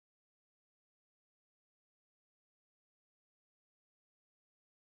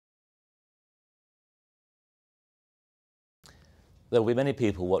There will be many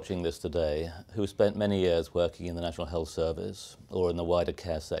people watching this today who spent many years working in the National Health Service or in the wider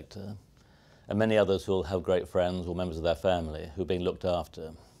care sector, and many others who will have great friends or members of their family who've been looked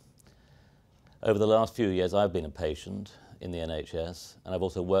after. Over the last few years, I've been a patient in the NHS, and I've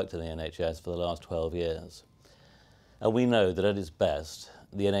also worked in the NHS for the last 12 years. And we know that at its best,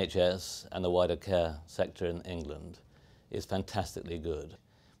 the NHS and the wider care sector in England is fantastically good.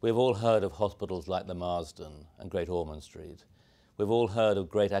 We've all heard of hospitals like the Marsden and Great Ormond Street. We've all heard of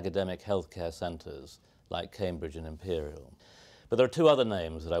great academic healthcare centres like Cambridge and Imperial. But there are two other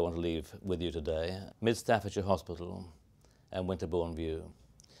names that I want to leave with you today, Mid Staffordshire Hospital and Winterbourne View.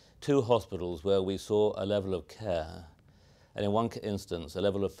 Two hospitals where we saw a level of care, and in one instance a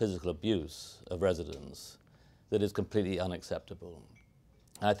level of physical abuse of residents that is completely unacceptable.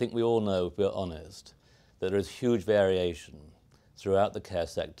 And I think we all know, if we're honest, that there is huge variation throughout the care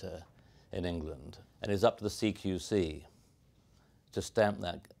sector in England, and it's up to the CQC to stamp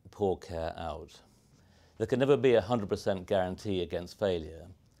that poor care out. There can never be a 100% guarantee against failure,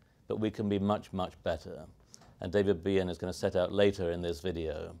 but we can be much, much better. And David Behan is going to set out later in this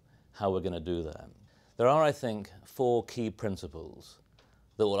video how we're going to do that. There are, I think, 4 key principles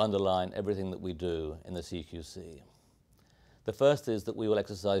that will underline everything that we do in the CQC. The first is that we will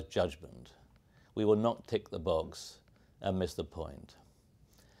exercise judgment. We will not tick the box and miss the point.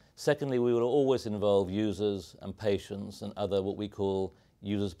 Secondly, we will always involve users and patients and other what we call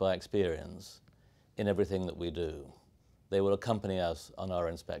users by experience in everything that we do. They will accompany us on our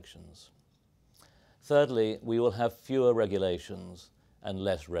inspections. Thirdly, we will have fewer regulations and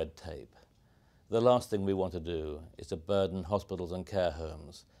less red tape. The last thing we want to do is to burden hospitals and care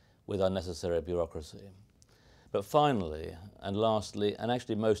homes with unnecessary bureaucracy. But finally, and lastly, and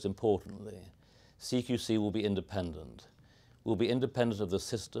actually most importantly, CQC will be independent. We'll be independent of the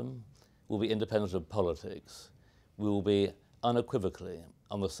system, we'll be independent of politics, we will be unequivocally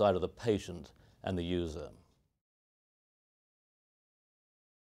on the side of the patient and the user.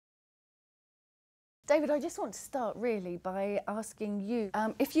 David, I just want to start really by asking you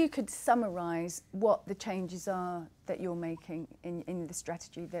if you could summarise what the changes are that you're making in the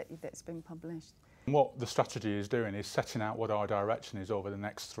strategy that's been published. What the strategy is doing is setting out what our direction is over the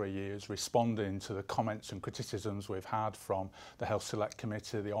next 3 years, responding to the comments and criticisms we've had from the Health Select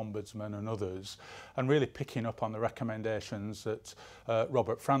Committee, the Ombudsman and others, and really picking up on the recommendations that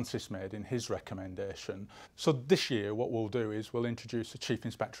Robert Francis made in his recommendation. So this year what we'll do is we'll introduce a Chief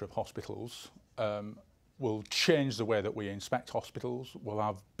Inspector of Hospitals. We'll change the way that we inspect hospitals. We'll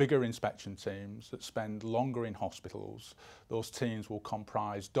have bigger inspection teams that spend longer in hospitals. Those teams will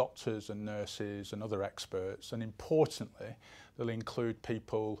comprise doctors and nurses and other experts, and importantly, they'll include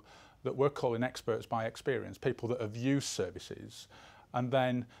people that we're calling experts by experience, people that have used services, and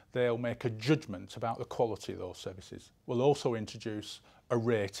then they'll make a judgment about the quality of those services. We'll also introduce a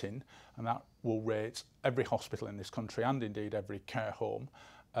rating, and that will rate every hospital in this country and indeed every care home.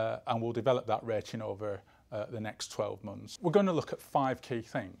 And we'll develop that rating over the next 12 months. We're going to look at 5 key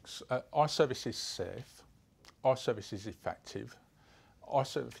things. Our service is safe, our service is effective, our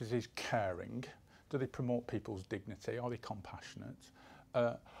service is caring. Do they promote people's dignity? Are they compassionate?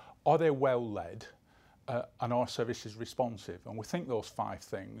 Are they well led? And our service is responsive. And we think those 5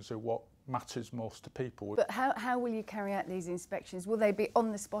 things are what matters most to people. But how will you carry out these inspections? Will they be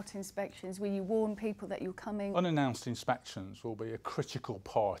on-the-spot inspections? Will you warn people that you're coming? Unannounced inspections will be a critical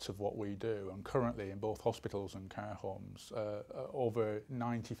part of what we do, and currently in both hospitals and care homes, over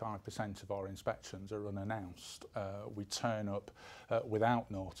 95% of our inspections are unannounced. We turn up without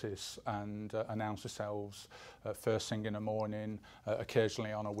notice and announce ourselves first thing in the morning,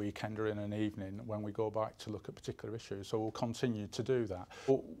 occasionally on a weekend or in an evening when we go back to look at particular issues. So we'll continue to do that.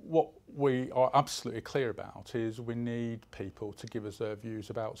 What we are absolutely clear about is we need people to give us their views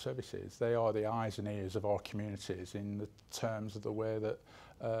about services. They are the eyes and ears of our communities in the terms of the way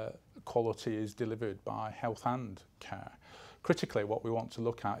that quality is delivered by health and care. Critically, what we want to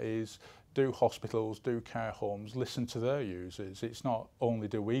look at is, do hospitals, do care homes listen to their users? It's not only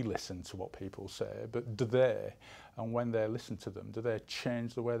do we listen to what people say, but do they, and when they listen to them, do they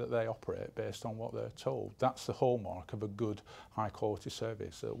change the way that they operate based on what they're told? That's the hallmark of a good, high quality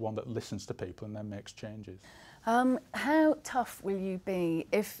service, one that listens to people and then makes changes. How tough will you be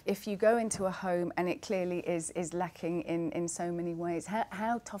if you go into a home and it clearly is lacking in so many ways?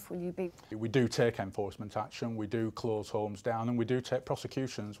 How tough will you be? We do take enforcement action, we do close homes down, and we do take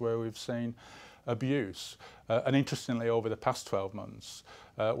prosecutions where we've seen abuse. And interestingly, over the past 12 months,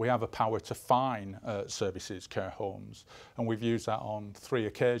 we have a power to fine services, care homes, and we've used that on 3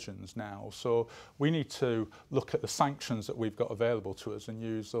 occasions now. So we need to look at the sanctions that we've got available to us and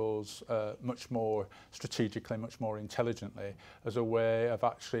use those much more strategically, much more intelligently, as a way of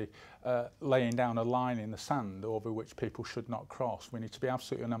actually laying down a line in the sand over which people should not cross. We need to be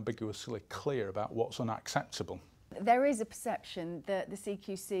absolutely unambiguously clear about what's unacceptable. There is a perception that the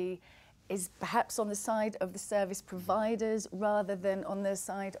CQC is perhaps on the side of the service providers rather than on the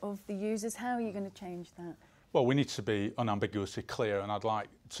side of the users. How are you going to change that? Well, we need to be unambiguously clear, and I'd like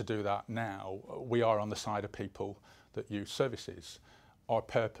to do that now. We are on the side of people that use services. Our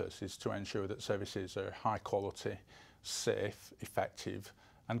purpose is to ensure that services are high quality, safe, effective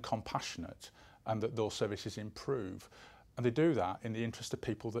and compassionate, and that those services improve. And they do that in the interest of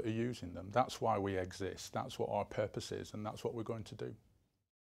people that are using them. That's why we exist, that's what our purpose is, and that's what we're going to do.